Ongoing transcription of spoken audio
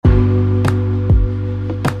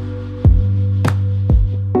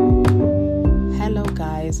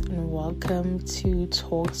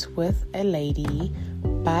Talks with a Lady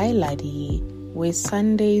by Laddie, where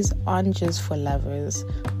Sundays aren't just for lovers,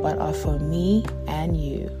 but are for me and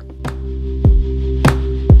you.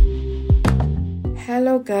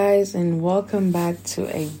 Hello guys, and welcome back to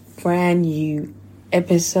a brand new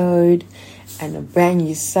episode and a brand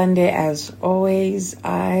new Sunday. As always,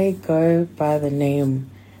 I go by the name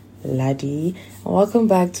Laddie. Welcome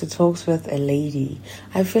back to Talks with a Lady.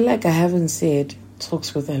 I feel like I haven't said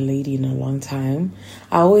Talks with a Lady in a long time.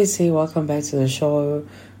 I always say welcome back to the show,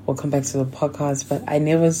 welcome back to the podcast, but I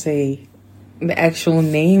never say the actual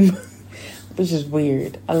name, which is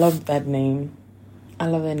weird. I love that name.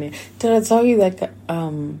 Did I tell you that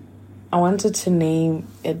I wanted to name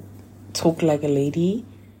it Talk Like a Lady?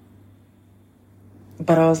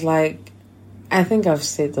 But I was like, I think I've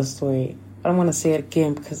said the story. I don't want to say it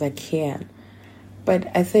again because I can't.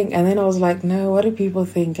 But I think, and then I was like, no, what do people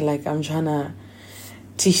think? Like, I'm trying to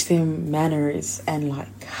teach them manners and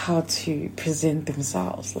like how to present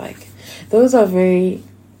themselves. Like, those are very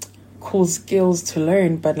cool skills to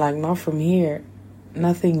learn, but like not from here.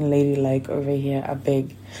 Nothing ladylike over here, I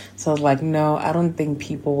beg. So I was like, no, I don't think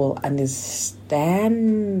people will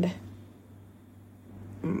understand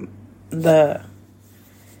what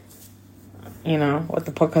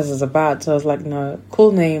the podcast is about. So I was like, no,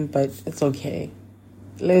 cool name, but it's okay.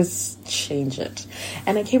 Let's change it.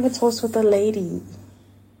 And I came to Talks with a Lady.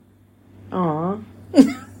 Aww.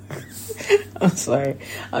 I'm sorry.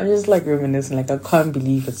 I'm just like reminiscing. Like, I can't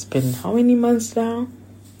believe it's been how many months now?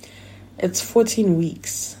 It's 14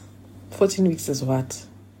 weeks. 14 weeks is what?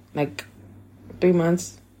 Like 3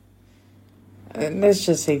 months? Let's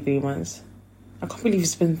just say 3 months. I can't believe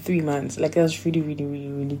it's been 3 months. Like, that's really, really,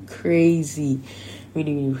 really, really crazy.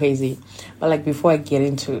 Really, really crazy. But like, before I get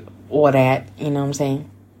into all that, you know what I'm saying?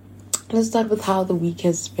 Let's start with how the week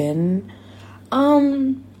has been.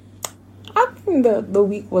 I think the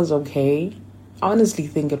week was okay. I honestly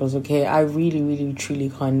think it was okay. I really, really, truly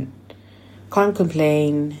can't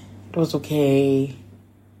complain. It was okay.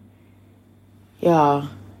 Yeah,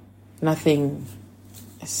 nothing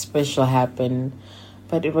special happened,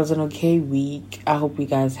 but it was an okay week. I hope you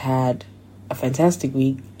guys had a fantastic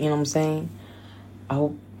week. You know what I'm saying? I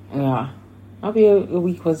hope your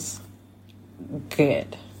week was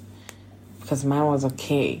good, because mine was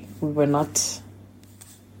okay.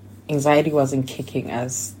 Anxiety wasn't kicking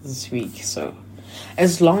us this week. So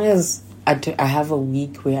as long as I have a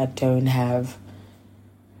week where I don't have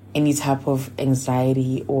any type of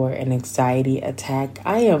anxiety or an anxiety attack,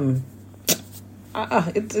 I am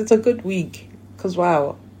it's a good week, because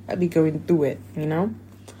wow, I'll be going through it, you know.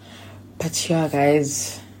 But yeah,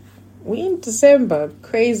 guys, we in December.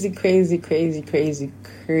 Crazy.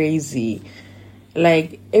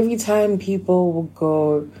 Like, every time people will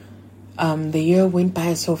go, the year went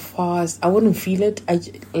by so fast, I wouldn't feel it. I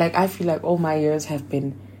feel like all my years have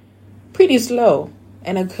been pretty slow,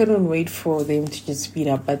 and I couldn't wait for them to just speed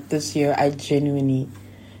up. But this year, I genuinely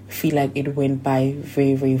feel like it went by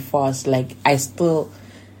very, very fast. Like, I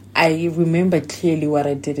remember clearly what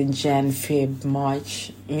I did in Jan, Feb,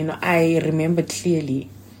 March. You know, I remember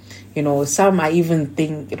clearly. You know, some I even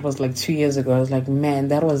think it was like 2 years ago. I was like, man,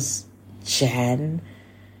 that was Jan.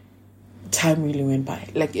 Time really went by.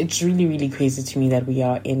 Like, it's really, really crazy to me that we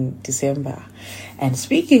are in December. And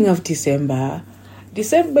speaking of December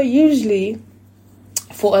usually,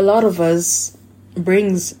 for a lot of us,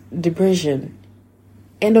 brings depression.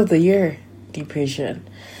 End of the year depression.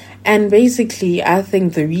 And basically, I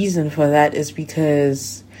think the reason for that is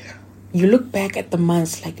because you look back at the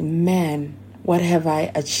months like, man, what have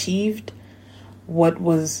I achieved?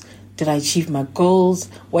 Did I achieve my goals?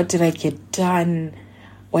 What did I get done?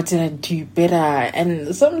 What did I do better?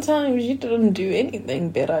 And sometimes you didn't do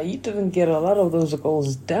anything better. You didn't get a lot of those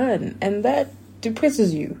goals done. And that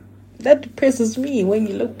depresses you. That depresses me. When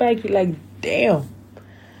you look back, you're like, damn,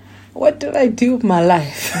 what did I do with my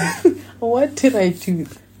life? What did I do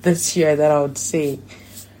this year that I would say,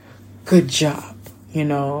 good job, you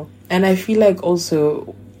know? And I feel like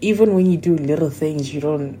also, even when you do little things, you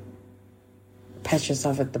don't pat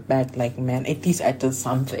yourself at the back like, man, at least I did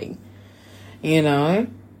something, you know?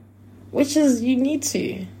 Which is, you need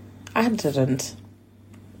to. I didn't.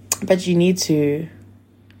 But you need to.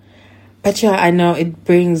 But yeah, I know it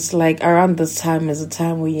brings, like, around this time is a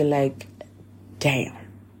time where you're like, damn.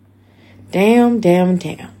 12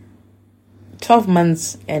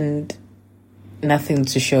 months and nothing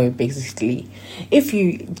to show, basically. If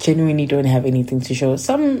you genuinely don't have anything to show.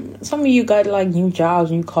 Some of you got like new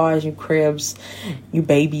jobs, new cars, new cribs, new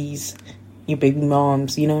babies, new baby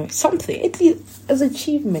moms, you know, something. At least as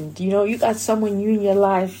achievement, you know, you got someone new in your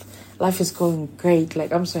life. Life is going great.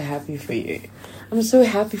 Like, I'm so happy for you. I'm so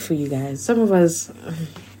happy for you guys. Some of us,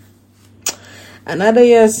 another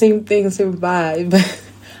year, same thing, same vibe.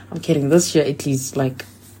 I'm kidding. This year, at least, like,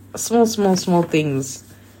 small things.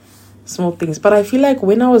 Small things. But I feel like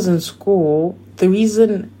when I was in school, the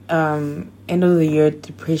reason end of the year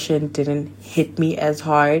depression didn't hit me as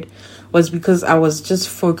hard was because I was just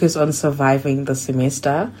focused on surviving the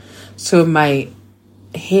semester. So my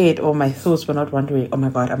head or my thoughts were not wondering, oh my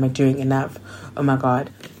God, am I doing enough? Oh my God,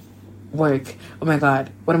 work. Oh my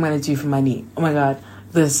God, what am I going to do for money? Oh my God,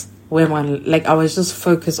 this, where am I? Like, I was just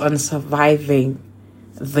focused on surviving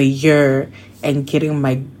the year and getting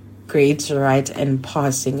my grades right and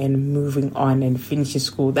passing and moving on and finishing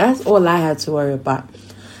school. That's all I had to worry about.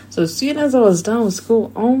 So as soon as I was done with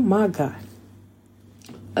school, oh my God,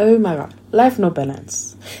 life no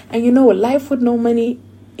balance. And you know what, life with no money,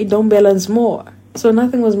 it don't balance more. So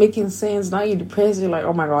nothing was making sense. Now you're depressed. You're like,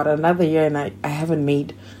 oh my God, another year and I haven't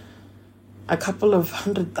made a couple of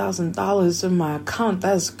 $100,000 in my account.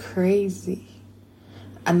 That's crazy.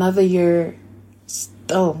 Another year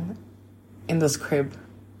still in this crib.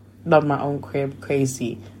 Not my own crib.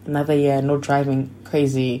 Crazy. Another year, no driving.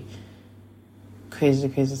 Crazy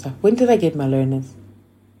stuff. When did I get my learners?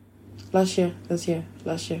 Last year. When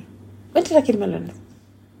did I get my learners?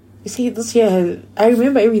 You see, this year, I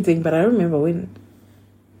remember everything, but I don't remember when.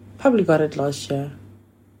 Probably got it last year.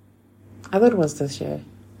 I thought it was this year.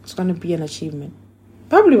 It's going to be an achievement.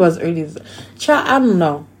 Probably was early. I don't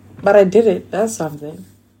know. But I did it. That's something.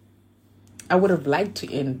 I would have liked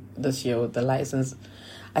to end this year with the license.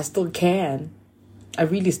 I still can. I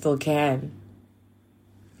really still can.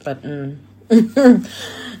 But,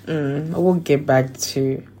 we'll get back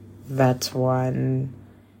to that one.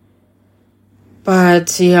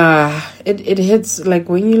 But yeah, it hits like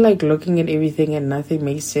when you're like looking at everything and nothing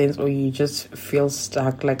makes sense, or you just feel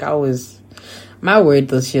stuck. Like my word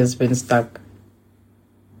this year has been stuck.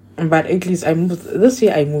 But at least I moved. This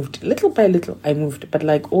year I moved. Little by little I moved. But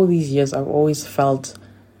like all these years I've always felt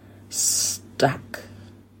stuck.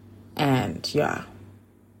 And yeah.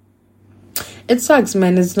 It sucks,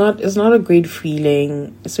 man. It's not a great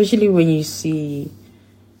feeling. Especially when you see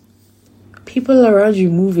people around you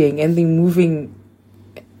moving, and they're moving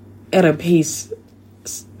at a pace.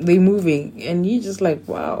 They're moving and you're just like,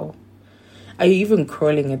 wow. Are you even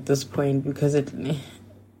crawling at this point? Because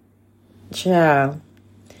child.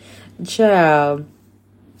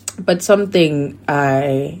 But something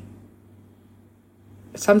I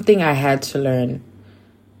had to learn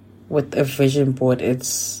with a vision board,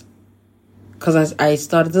 it's because I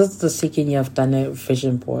started, this is the second year I've done a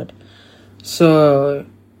vision board. So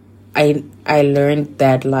I learned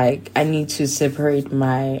that like I need to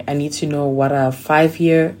know what are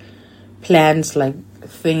 5-year plans, like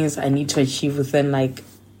things I need to achieve within like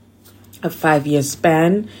a 5-year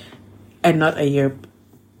span and not a year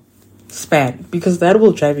span, because that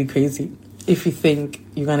will drive you crazy if you think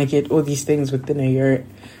you're gonna get all these things within a year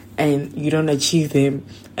and you don't achieve them,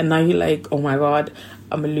 and now you're like, oh my God,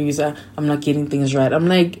 I'm a loser, I'm not getting things right. I'm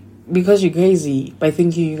like, because you're crazy by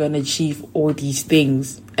thinking you're gonna achieve all these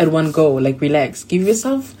things at one go. Like, relax, give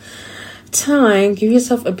yourself time, give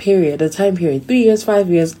yourself a time period, 3 years, 5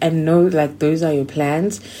 years, and know like those are your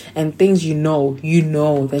plans and things you know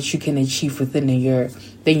that you can achieve within a year.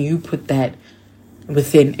 Then you put that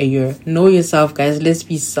within a year. Know yourself, guys. Let's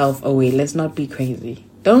be self-aware. Let's not be crazy.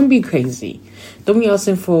 Don't be crazy. Don't be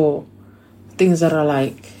asking for things that are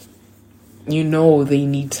like, they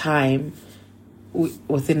need time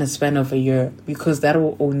within a span of a year, because that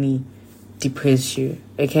will only depress you.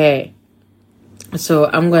 Okay, so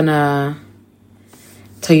I'm gonna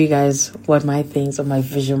tell you guys what my things on my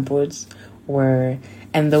vision boards were,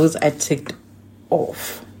 and those I ticked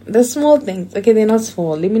off. The small things, okay, they're not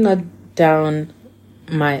small. Let me not down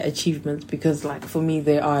my achievements, because like for me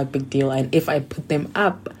they are a big deal, and if I put them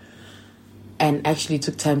up and actually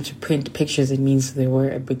took time to print pictures, it means they were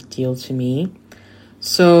a big deal to me.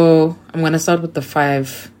 So I'm gonna start with the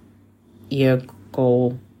 5-year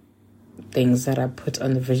goal things that I put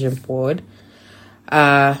on the vision board.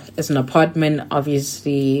 It's an apartment,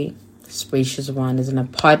 obviously. Spacious one is an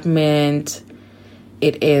apartment.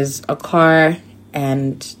 It is a car,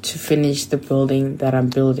 and to finish the building that I'm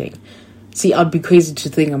building. See, I'd be crazy to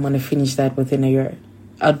think I'm gonna finish that within a year.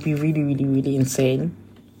 I'd be really, really, really insane.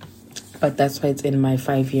 But that's why it's in my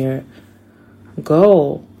 5-year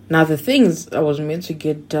goal. Now, the things I was meant to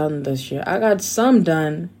get done this year, I got some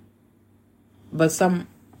done, but some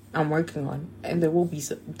I'm working on, and they will be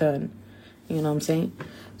done. You know what I'm saying?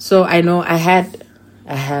 So I know I have,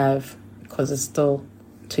 because it's still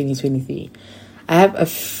 2023, I have a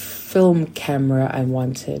film camera I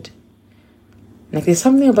wanted. Like, there's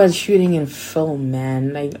something about shooting in film,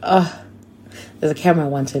 man. Like, there's a camera I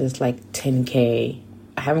wanted. It's like 10K.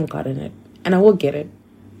 I haven't gotten it. And I will get it.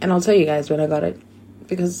 And I'll tell you guys when I got it.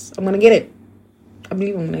 Because I'm going to get it. I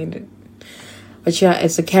believe I'm going to get it. But yeah,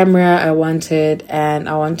 it's a camera I wanted. And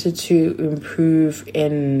I wanted to improve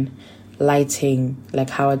in lighting. Like,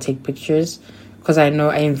 how I take pictures. Because I know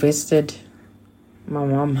I invested. My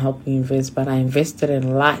mom helped me invest. But I invested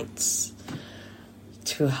in lights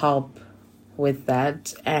to help with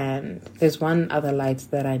that. And there's one other light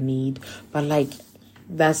that I need, but like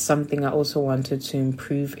that's something I also wanted to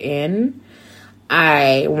improve in.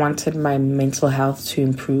 I wanted my mental health to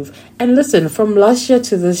improve. And listen, from last year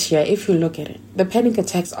to this year, if you look at it, the panic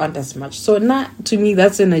attacks aren't as much. So not to me,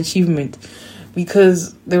 that's an achievement,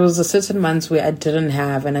 because there was a certain months where I didn't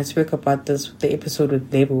have, and I spoke about this with the episode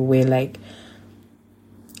with Label, where like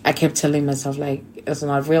I kept telling myself like it's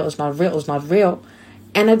not real, it's not real, it's not real.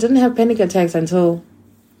 And I didn't have panic attacks until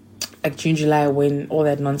like June, July, when all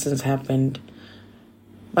that nonsense happened.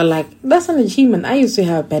 But like, that's an achievement. I used to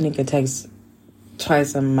have panic attacks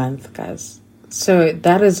twice a month, guys. So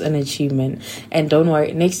that is an achievement. And don't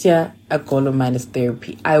worry, next year, a goal of mine is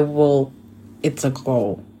therapy. It's a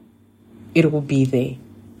goal. It will be there.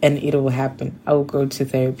 And it will happen. I will go to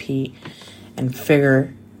therapy and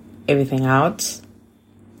figure everything out.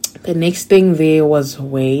 The next thing there was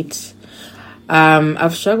weight.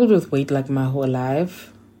 I've struggled with weight like my whole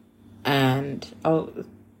life, and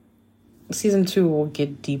season 2 will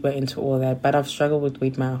get deeper into all that, but I've struggled with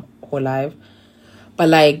weight my whole life. But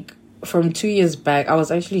like from 2 years back, I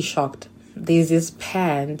was actually shocked. There's these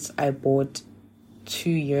pants I bought 2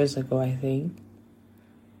 years ago, I think,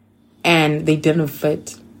 and they didn't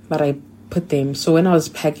fit, but I put them. So when I was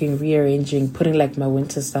packing, rearranging, putting like my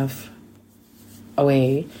winter stuff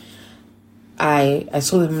away, I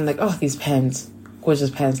saw them. I'm like, oh, these pants,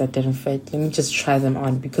 gorgeous pants that didn't fit. Let me just try them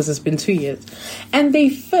on, because it's been 2 years. And they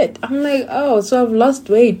fit. I'm like, oh, so I've lost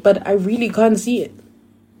weight, but I really can't see it.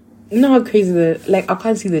 You know how crazy I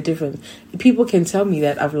can't see the difference. People can tell me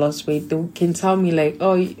that I've lost weight. They can tell me like,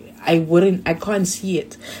 oh, I can't see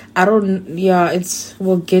it.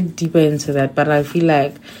 We'll get deeper into that. But I feel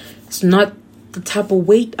like it's not the type of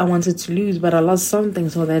weight I wanted to lose, but I lost something,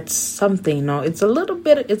 so that's something. Now it's a little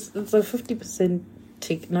bit, it's a 50%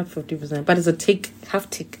 tick, not 50%, but it's a tick, half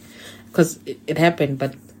tick, because it happened,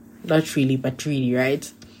 but not really, but really, right?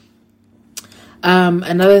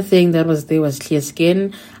 Another thing that was there was clear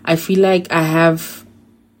skin. I feel like I have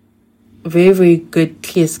very, very good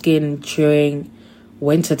clear skin during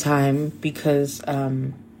winter time, because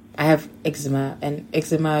I have eczema, and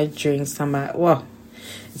eczema during summer, wow,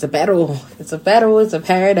 it's a battle. It's a battle. It's a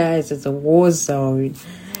paradise. It's a war zone.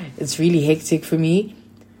 It's really hectic for me.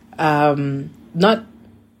 Not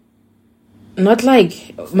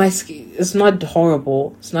like my skin. It's not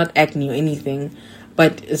horrible. It's not acne or anything,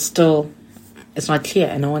 but it's not clear.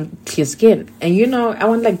 And I want clear skin. And I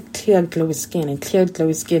want like clear, glowy skin. And clear,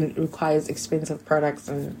 glowy skin requires expensive products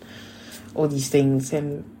and all these things.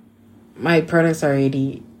 And my products are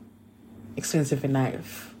already expensive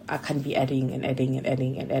enough. I can't be adding and adding and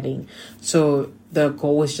adding and adding. So the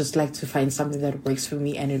goal is just like to find something that works for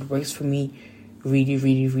me, and it works for me really,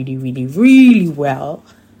 really, really, really, really well.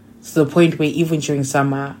 To the point where even during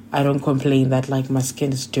summer, I don't complain that like my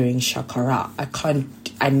skin is doing shakara.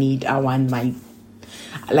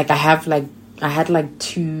 I had like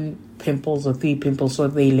 2 pimples or 3 pimples, so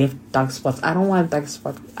they left dark spots. I don't want dark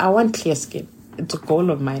spots. I want clear skin. It's a goal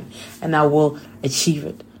of mine, and I will achieve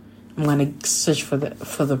it. I'm gonna search for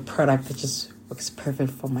the product that just works perfect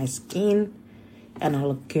for my skin, and I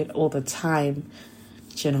look good all the time.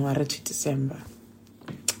 January to December,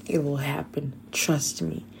 it will happen. Trust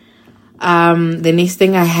me. The next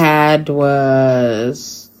thing I had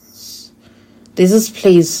was there's this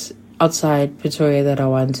place outside Pretoria that I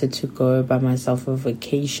wanted to go by myself for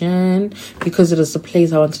vacation, because it was the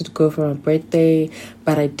place I wanted to go for my birthday,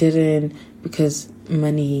 but I didn't because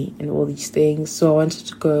money and all these things. So I wanted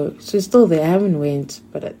to go. So it's still there. I haven't went,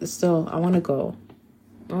 but still I want to go.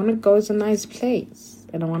 It's a nice place,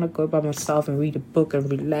 and I want to go by myself and read a book and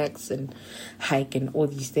relax and hike and all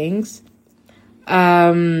these things.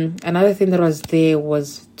 Another thing that was there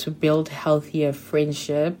was to build healthier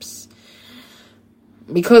friendships,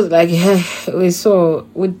 because we saw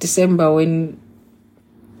with December when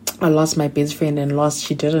I lost my best friend, and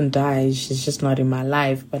she didn't die, she's just not in my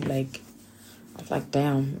life, but I was like,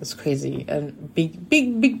 damn, it's crazy. And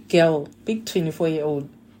big girl, big 24-year-old,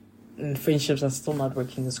 and friendships are still not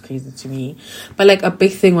working. It's crazy to me. But like a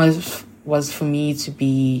big thing was for me to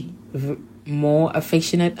be more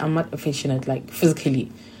affectionate. I'm not affectionate like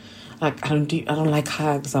physically. Like I don't like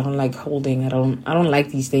hugs. I don't like holding. I don't like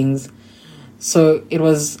these things. So it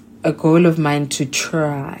was a goal of mine to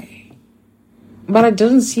try. But I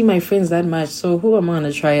didn't see my friends that much, so who am I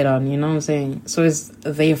going to try it on, you know what I'm saying? So it's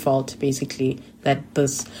their fault, basically, that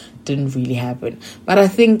this didn't really happen. But I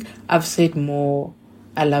think I've said more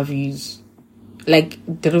I love yous, like,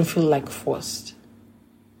 didn't feel like forced.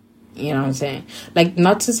 You know what I'm saying? Like,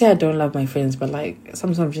 not to say I don't love my friends, but like,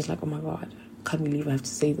 sometimes I'm just like, oh my God, I can't believe I have to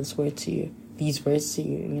say this word to you, these words to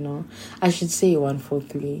you, you know? I should say 1, 4,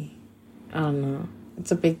 3. I don't know. It's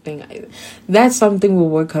a big thing. That's something we'll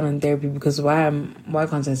work on in therapy, because why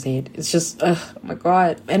can't I say it? It's just, oh my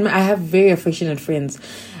God. And I have very affectionate friends,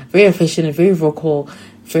 very affectionate, very vocal,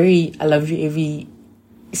 very I love you every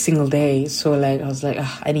single day. So like I was like,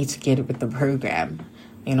 I need to get it with the program.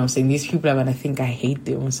 You know what I'm saying? These people are gonna think I hate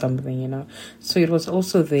them or something, you know. So it was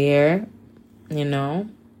also there, you know.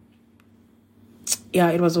 Yeah,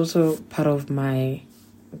 it was also part of my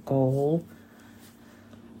goal.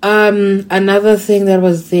 Another thing that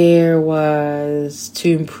was there was to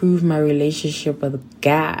improve my relationship with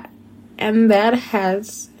God. And that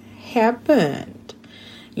has happened.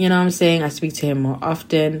 You know what I'm saying? I speak to him more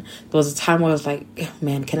often. There was a time where I was like,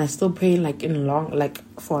 man, can I still pray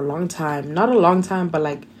for a long time? Not a long time, but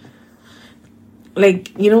like,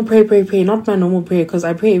 you know, pray. Not my normal prayer, because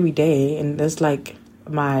I pray every day. And that's like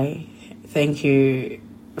my thank you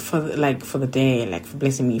for the day, like for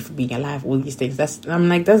blessing me, for being alive, all these things. That's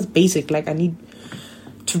basic. Like I need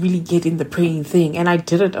to really get in the praying thing, and I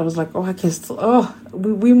did it. I was like, I can still.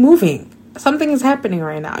 We're moving. Something is happening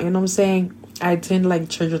right now. You know what I'm saying? I attend like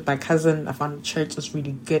church with my cousin. I found church is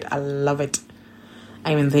really good. I love it.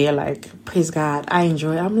 I'm in there like, praise God. I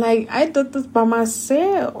enjoy it. I'm like, I did this by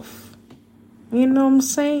myself. You know what I'm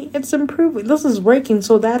saying? It's improving. This is working.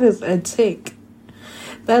 So that is a tick.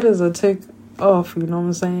 That is a tick off, you know what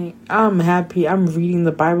I'm saying? I'm happy. I'm reading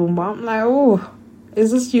the Bible, but I'm like, oh,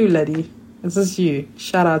 is this you, lady? Is this you?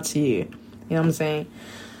 Shout out to you. You know what I'm saying?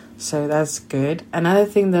 So that's good. Another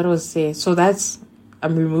thing that was there, so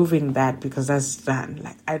I'm removing that because that's done.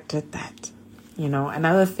 Like, I did that, you know.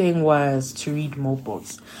 Another thing was to read more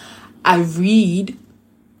books. I do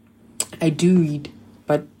read,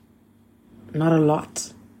 but not a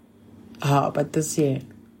lot. But this year,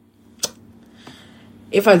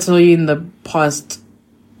 if I tell you in the past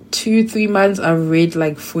 2-3 months, I've read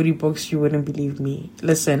like 40 books, you wouldn't believe me.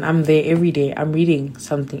 Listen, I'm there every day. I'm reading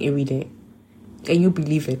something every day. Can you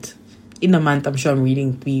believe it? In a month, I'm sure I'm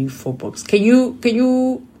reading 3-4 books. Can you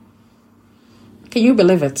believe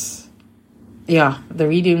it? Yeah,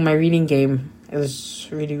 my reading game is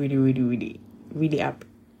really, really, really, really, really up.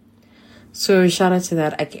 So shout out to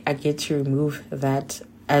that. I get to remove that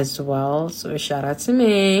as well. So shout out to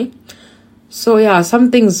me. So yeah,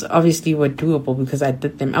 some things obviously were doable because I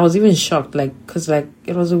did them. I was even shocked, because it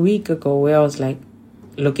was a week ago where I was like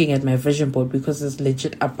looking at my vision board because it's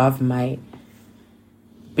legit above my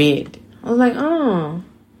bed. I was like,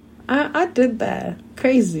 I did that.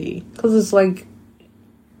 Crazy. Because it's like,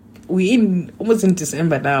 almost in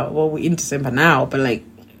December now. Well, we're in December now, but like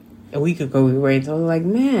a week ago we weren't. I was like,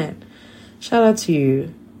 man, shout out to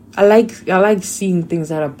you. I like seeing things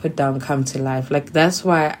that are put down come to life. Like, that's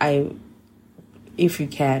why if you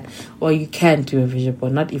can, well, you can do a vision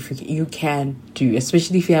board. Not if you can do,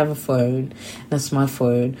 especially if you have a phone and a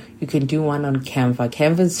smartphone, you can do one on Canva.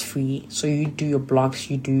 Canva is free, so you do your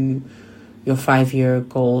blocks, you do your 5-year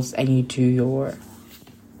goals, and you do your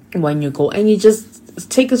 1-year goal, and you just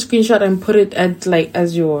take a screenshot and put it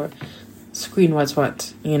as your screen.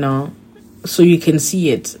 What, you know, so you can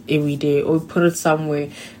see it every day, or put it somewhere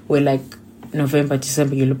where like November,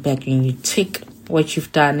 December, you look back and you tick what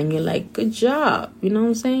you've done and you're like, good job, you know what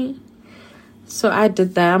I'm saying? So I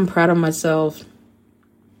did that. I'm proud of myself.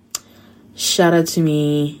 Shout out to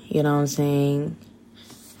me, you know what I'm saying?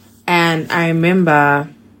 And I remember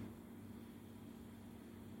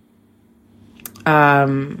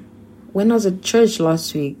when I was at church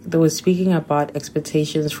last week, they were speaking about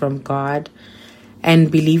expectations from God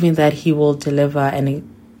and believing that he will deliver and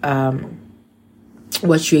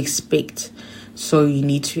what you expect. So you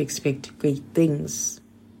need to expect great things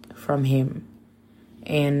from him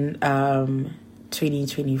in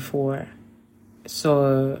 2024.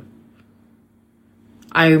 So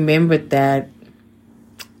I remembered that.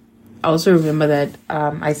 I also remember that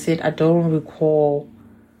I said I don't recall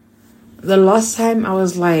the last time I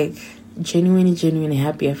was like genuinely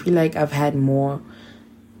happy. I feel like I've had more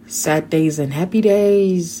sad days than happy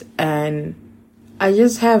days, and I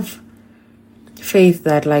just have faith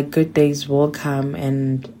that like good days will come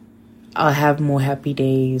and I'll have more happy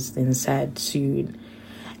days than sad soon.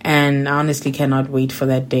 And I honestly cannot wait for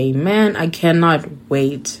that day. Man, I cannot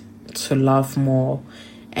wait to laugh more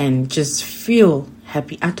and just feel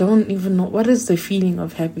happy. I don't even know. What is the feeling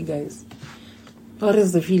of happy, guys? What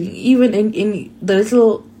is the feeling? Even in the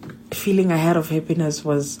little feeling I had of happiness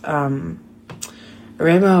was Rema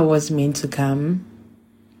was meant to come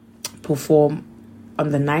perform on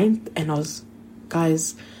the 9th, and I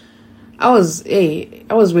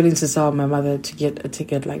was willing to sell my mother to get a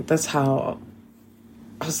ticket. Like, that's how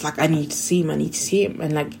I was like, I need to see him.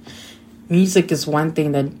 And like, music is one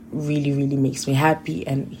thing that really, really makes me happy,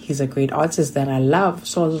 and he's a great artist that I love.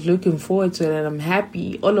 So I was looking forward to it, and I'm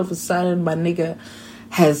happy. All of a sudden, my nigga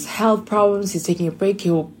has health problems. He's taking a break.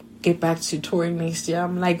 He'll get back to touring next year.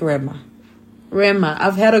 I'm like, Rema,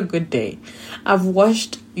 I've had a good day. I've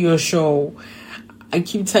watched your show. I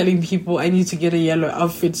keep telling people I need to get a yellow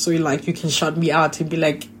outfit so like you can shout me out and be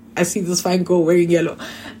like, I see this fine girl wearing yellow.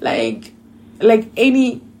 Like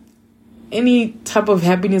any type of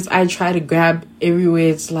happiness I try to grab everywhere,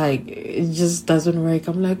 it's like it just doesn't work.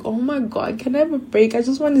 I'm like, oh my God, can I have a break? I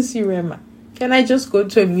just want to see Rema. Can I just go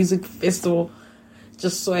to a music festival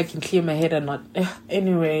just so I can clear my head and not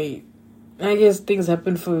anyway? I guess things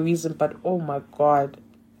happen for a reason, but oh my God,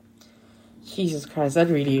 Jesus Christ, that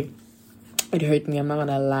really, it hurt me. I'm not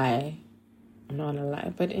gonna lie.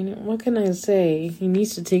 But anyway, what can I say? He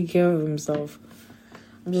needs to take care of himself.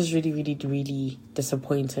 I'm just really, really, really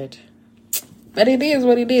disappointed. But it is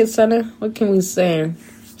what it is, Sana. What can we say?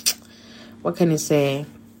 What can you say?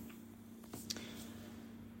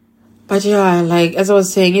 But yeah, like, as I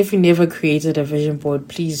was saying, if you never created a vision board,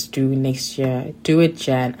 please do next year. Do it,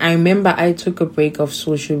 Jan. I remember I took a break of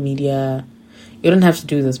social media. You don't have to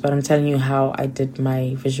do this, but I'm telling you how I did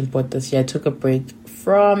my vision board this year. I took a break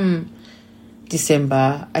from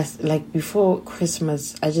December. Before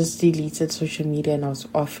Christmas, I just deleted social media and I was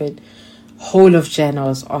off it. Whole of Jan, I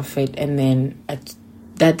was off it. And then at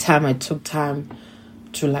that time, I took time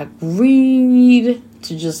to like read,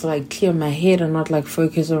 to just like clear my head and not like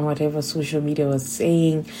focus on whatever social media was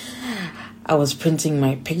saying. I was printing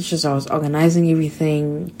my pictures, I was organizing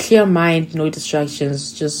everything, clear mind, no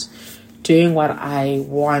distractions, just doing what I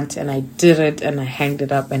want. And I did it and I hanged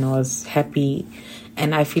it up and I was happy.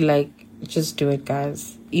 And I feel like, just do it,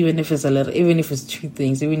 guys. Even if it's a little, even if it's 2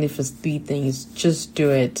 things, even if it's 3 things, just do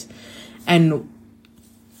it. And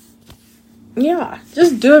yeah,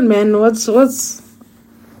 just do it, man.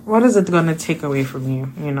 What is it gonna take away from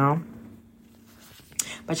you, you know?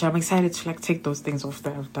 But yeah, I'm excited to like take those things off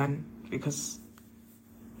that I've done, because,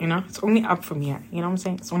 you know, it's only up from here. You know what I'm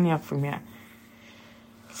saying? It's only up from here.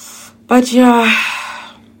 But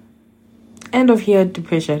yeah, end of year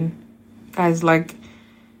depression, guys. Like,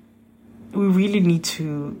 we really need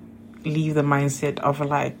to leave the mindset of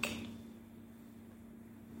like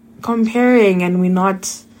comparing, and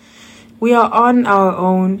we are on our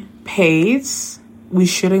own pace. We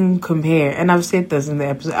shouldn't compare. And I've said this in the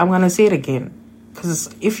episode. I'm going to say it again.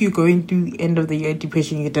 Because if you're going through the end of the year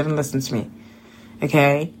depression, you didn't listen to me.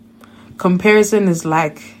 Okay? Comparison is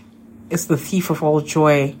like, it's the thief of all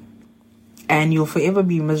joy. And you'll forever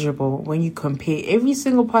be miserable when you compare every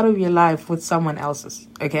single part of your life with someone else's.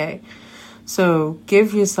 Okay? So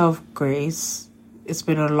give yourself grace. It's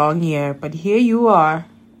been a long year, but here you are.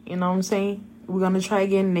 You know what I'm saying? We're going to try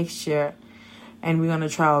again next year. And we're going to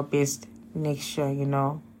try our best next year, you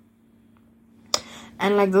know.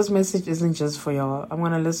 And like, this message isn't just for y'all. I'm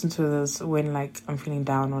gonna listen to this when like I'm feeling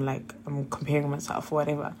down or like I'm comparing myself or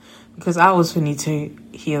whatever, because I also need to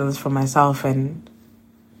hear this for myself. And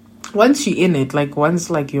once you're in it, like once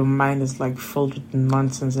like your mind is like filled with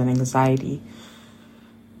nonsense and anxiety,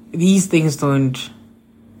 these things don't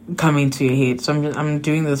come into your head. So I'm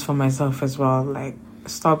doing this for myself as well. Like,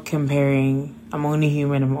 stop comparing. I'm only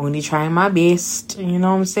human. I'm only trying my best. You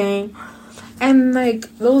know what I'm saying? And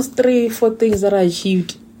like, those 3-4 things that I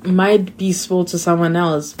achieved might be small to someone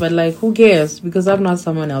else, but like, who cares? Because I'm not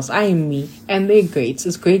someone else. I am me, and they're great.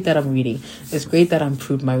 It's great that I'm reading. It's great that I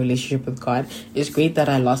improved my relationship with God. It's great that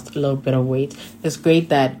I lost a little bit of weight. It's great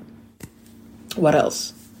that, what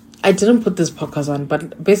else? I didn't put this podcast on,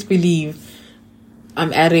 but best believe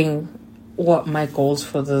I'm adding what my goals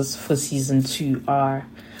for season 2 are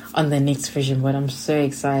on the next vision board. I'm so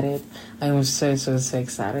excited. I am so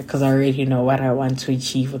excited, because I already know what I want to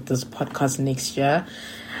achieve with this podcast next year.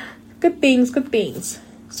 Good things.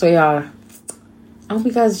 So yeah, I hope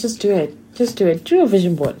you guys just do it. Do a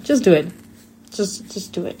vision board. Just do it.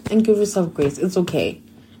 Just do it, and give yourself grace. It's okay.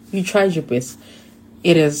 You tried your best.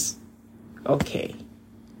 It is okay.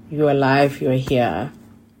 You're alive. You're here.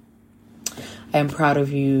 I am proud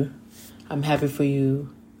of you. I'm happy for you.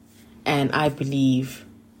 And I believe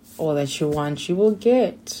all that you want, you will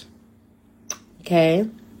get. Okay?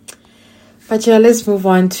 But yeah, let's move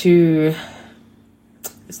on to...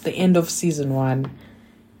 It's the end of season 1.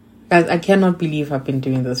 Guys, I cannot believe I've been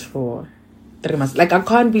doing this for 3 months. Like, I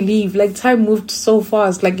can't believe, like, time moved so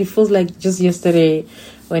fast. Like, it feels like just yesterday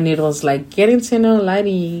when it was like getting to know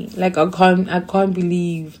Lani. Like, I can't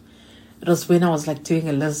believe it was when I was like doing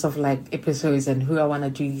a list of like episodes and who I want to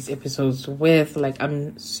do these episodes with. Like,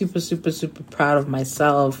 I'm super, super, super proud of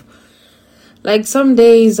myself. Like, some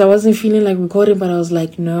days I wasn't feeling like recording, but I was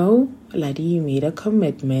like, no, Ladi, you made a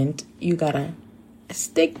commitment. You gotta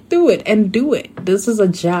stick to it and do it. This is a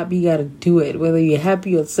job. You gotta do it. Whether you're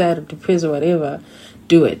happy or sad or depressed or whatever,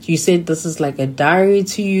 do it. You said this is like a diary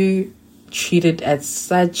to you. Treat it as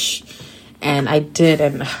such. And I did.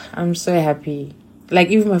 And I'm so happy. Like,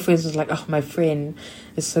 even my friends was like, oh, my friend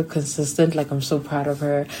is so consistent. Like, I'm so proud of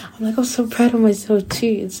her. I'm like, I'm so proud of myself too.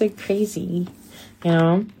 It's so crazy, you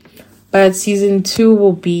know. But season 2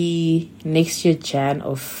 will be next year, Jan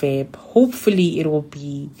or Feb. Hopefully it will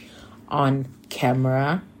be on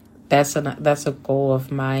camera. That's a goal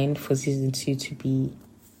of mine for season 2, to be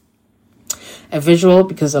a visual,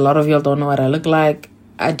 because a lot of y'all don't know what I look like.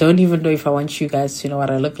 I don't even know if I want you guys to know what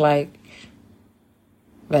I look like.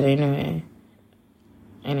 But anyway.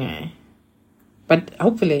 But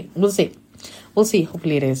hopefully, we'll see.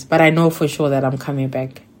 Hopefully it is. But I know for sure that I'm coming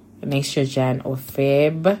back next year, Jan or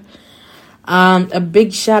Feb. A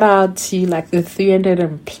big shout out to like the 300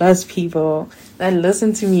 and plus people that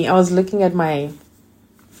listen to me. I was looking at my,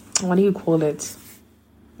 what do you call it?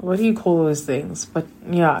 What do you call those things? But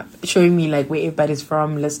yeah, showing me like where everybody's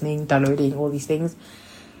from, listening, downloading, all these things.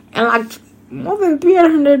 And like more than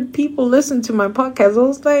 300 people listen to my podcast. I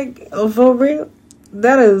was like, oh, for real?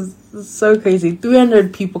 That is so crazy.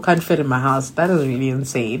 300 people can't fit in my house. That is really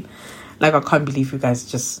insane. Like, I can't believe you guys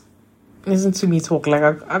just listen to me talk.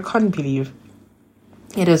 Like, I can't believe.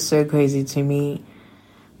 It is so crazy to me.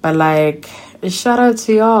 But like, shout out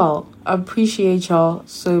to y'all. I appreciate y'all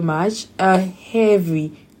so much. A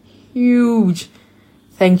heavy, huge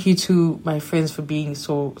thank you to my friends for being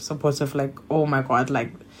so supportive. Like, oh my God.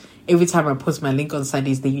 Like, every time I post my link on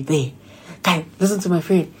Sundays, they there. Guys, listen to my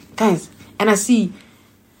friend. Guys. And I see,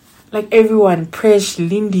 like, everyone, Presh,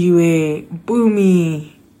 Lindiwe,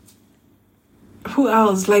 Boomy, who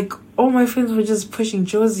else? Like, all my friends were just pushing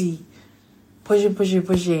Josie.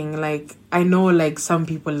 Pushing. Like, I know, like, some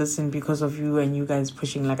people listen because of you and you guys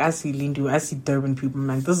pushing. Like, I see Lindiwe, I see Durban people. I'm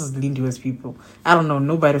like, this is Lindiwe's people. I don't know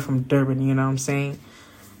nobody from Durban, you know what I'm saying?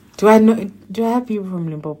 Do I have people from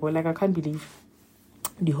Limpopo? Like, I can't believe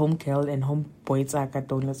the home girl and home boys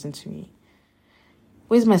don't listen to me.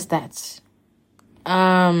 Where's my stats?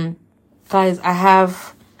 Guys, I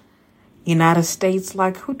have United States.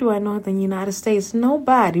 Like, who do I know in the United States?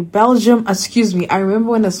 Nobody. Belgium, excuse me. I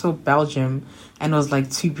remember when I saw Belgium and it was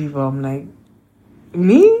like 2 people. I'm like,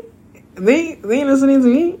 me? They ain't listening to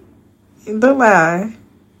me? Don't lie.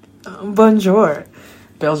 Bonjour.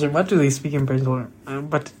 Belgium, what do they speak in Bonjour?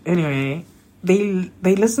 But anyway, they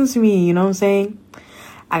listen to me, you know what I'm saying?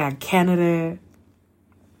 I got Canada.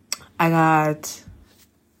 I got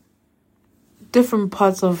different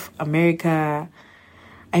parts of America.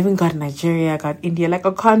 I even got Nigeria, I got India. Like,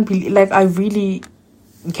 I can't believe, like, I really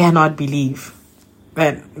cannot believe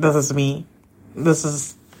that this is me.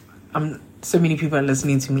 So many people are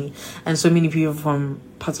listening to me, and so many people from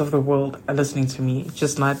parts of the world are listening to me.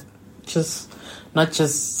 Not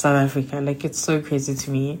just South Africa. Like, it's so crazy to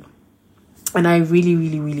me. And I really,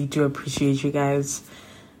 really, really do appreciate you guys.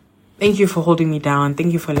 Thank you for holding me down.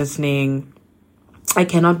 Thank you for listening. I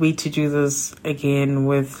cannot wait to do this again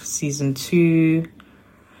with season 2.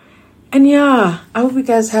 And yeah, I hope you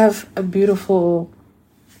guys have a beautiful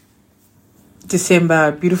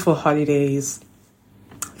December, beautiful holidays.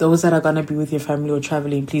 Those that are going to be with your family or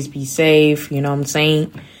traveling, please be safe. You know what I'm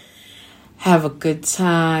saying? Have a good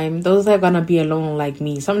time. Those that are going to be alone like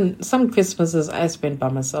me. Some Christmases I spend by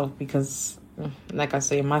myself because, like I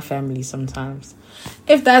say, my family sometimes.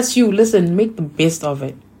 If that's you, listen, make the best of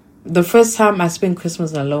it. The first time I spent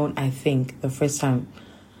Christmas alone, I think my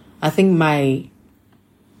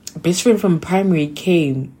best friend from primary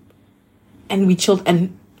came and we chilled,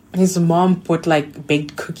 and his mom bought like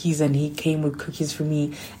baked cookies and he came with cookies for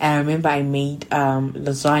me. And I remember I made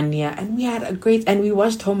lasagna and we had and we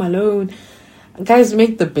watched Home Alone. Guys,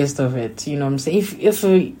 make the best of it. You know what I'm saying? If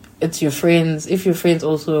it's your friends, if your friends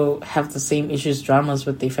also have the same issues, dramas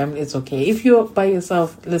with their family, it's okay. If you're by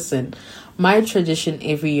yourself, listen. My tradition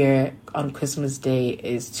every year on Christmas Day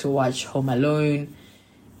is to watch Home Alone,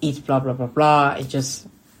 eat blah, blah, blah, blah.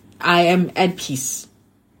 I am at peace.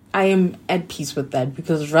 I am at peace with that,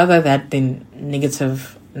 because rather that than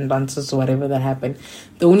negative nonsense or whatever that happened.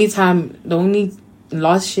 The only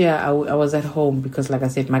last year I was at home because, like I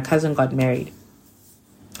said, my cousin got married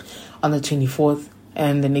on the 24th,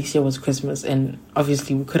 and the next year was Christmas, and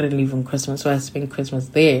obviously we couldn't leave on Christmas, so I spent Christmas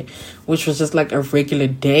there, which was just like a regular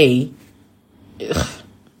day. Ugh.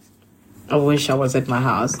 I wish I was at my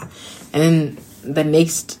house. And then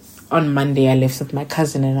on Monday I left with my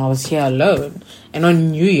cousin and I was here alone. And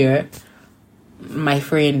on New Year, my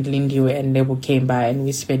friend Lindy and Nebo came by and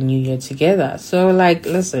we spent New Year together. So, like,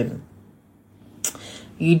 listen,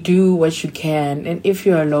 you do what you can, and if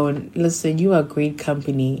you're alone, listen, you are great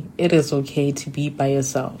company. It is okay to be by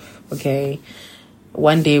yourself, okay?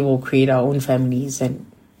 One day we'll create our own families and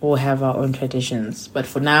we'll have our own traditions, but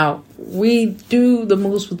for now we do the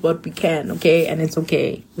most with what we can, okay? And it's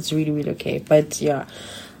okay. It's really, really okay. But yeah,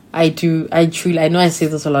 I know I say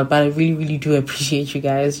this a lot, but I really, really do appreciate you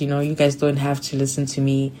guys. You know, you guys don't have to listen to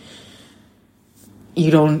me. You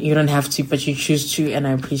don't have to, but you choose to, and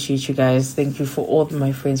I appreciate you guys. Thank you for all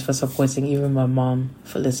my friends for supporting, even my mom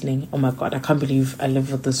for listening. Oh my god, I can't believe I live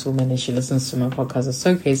with this woman and she listens to my podcast. It's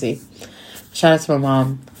so crazy. Shout out to my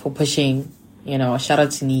mom for pushing, shout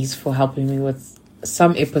out to Niece for helping me with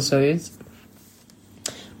some episodes,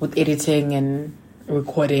 with editing and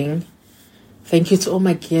recording. Thank you to all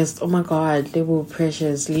my guests. Oh my god, they were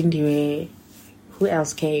precious. Lindy, who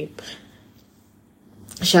else came?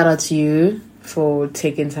 Shout out to you for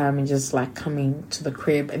taking time and just like coming to the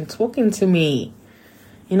crib and talking to me.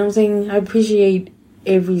 You know what I'm saying? I appreciate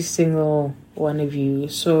every single one of you.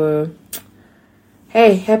 So,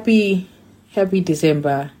 hey, happy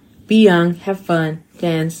December. Be young, have fun,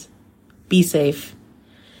 dance, be safe.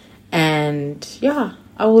 And yeah,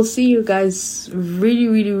 I will see you guys really,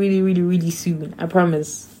 really, really, really, really soon. I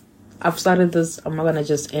promise. I've started this. I'm not gonna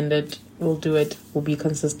just end it. We'll do it. We'll be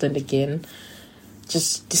consistent again.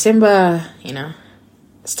 Just December,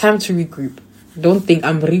 it's time to regroup. Don't think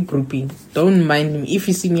I'm regrouping. Don't mind me. If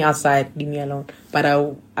you see me outside, leave me alone. But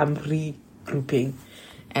I'm regrouping.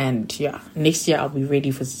 And yeah, next year I'll be ready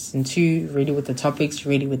for season 2, ready with the topics,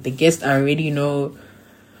 ready with the guests. I already know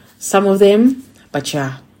some of them. But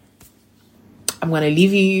yeah, I'm going to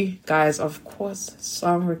leave you guys, of course,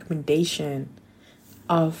 song recommendation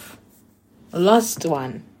of Last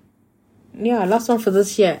One. Yeah, last one for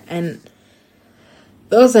this year. And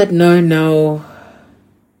those that know,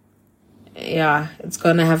 yeah, it's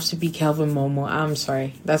going to have to be Kelvin Momo. I'm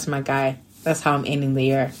sorry. That's my guy. That's how I'm ending the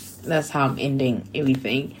year. That's how I'm ending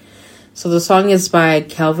everything. So the song is by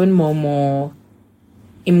Kelvin Momo,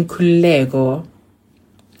 imikhuleko,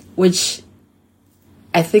 which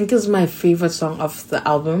I think is my favorite song of the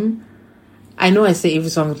album. I know I say every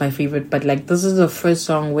song is my favorite, but like this is the first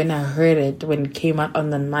song when I heard it, when it came out on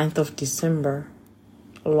the 9th of December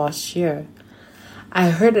last year.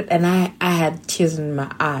 I heard it and I had tears in my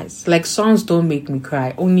eyes. Like, songs don't make me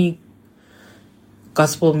cry. Only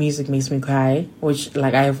gospel music makes me cry, which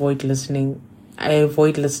like I avoid listening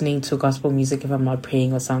to gospel music if I'm not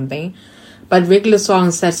praying or something. But regular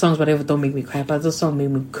songs, sad songs, whatever, don't make me cry. But this song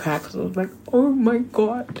made me cry because I was like, oh my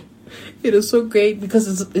god, it is so great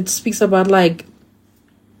because it speaks about like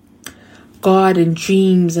God and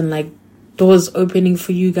dreams and like doors opening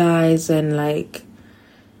for you guys and like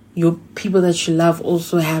your people that you love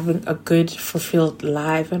also having a good, fulfilled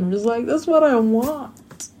life. And I'm just like, that's what I want.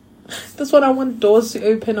 That's what I want, doors to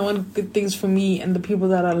open. I want good things for me and the people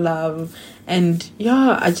that I love. And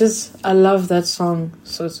yeah, I love that song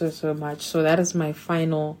so much. So that is my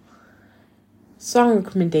final song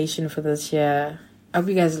recommendation for this year. I hope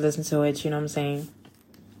you guys listen to it, you know what I'm saying?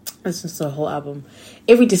 Listen to the whole album.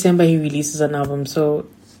 Every December he releases an album. So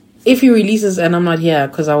if he releases and I'm not here,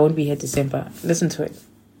 because I won't be here December, listen to it.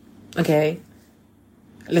 Okay?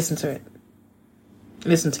 Listen to it.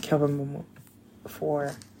 Listen to Kelvin Momo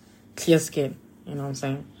for clear skin, you know what I'm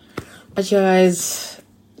saying? But you guys,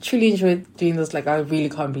 truly enjoyed doing this. Like, I really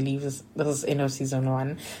can't believe this is end of season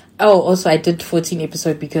 1. Oh, also I did 14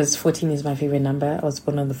 episode because 14 is my favorite number. I was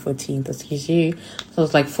born on the 14th as you, so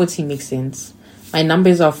it's like 14 makes sense. My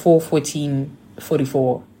numbers are 4, 14,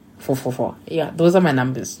 44, 444. Yeah, those are my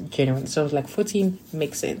numbers genuinely. So it's like 14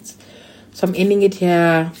 makes sense. So I'm ending it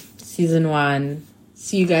here, season 1.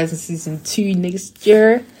 See you guys in season 2 next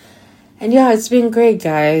year. And yeah, it's been great,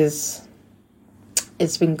 guys.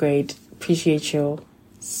 It's been great. Appreciate you.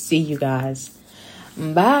 See you guys.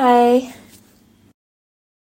 Bye.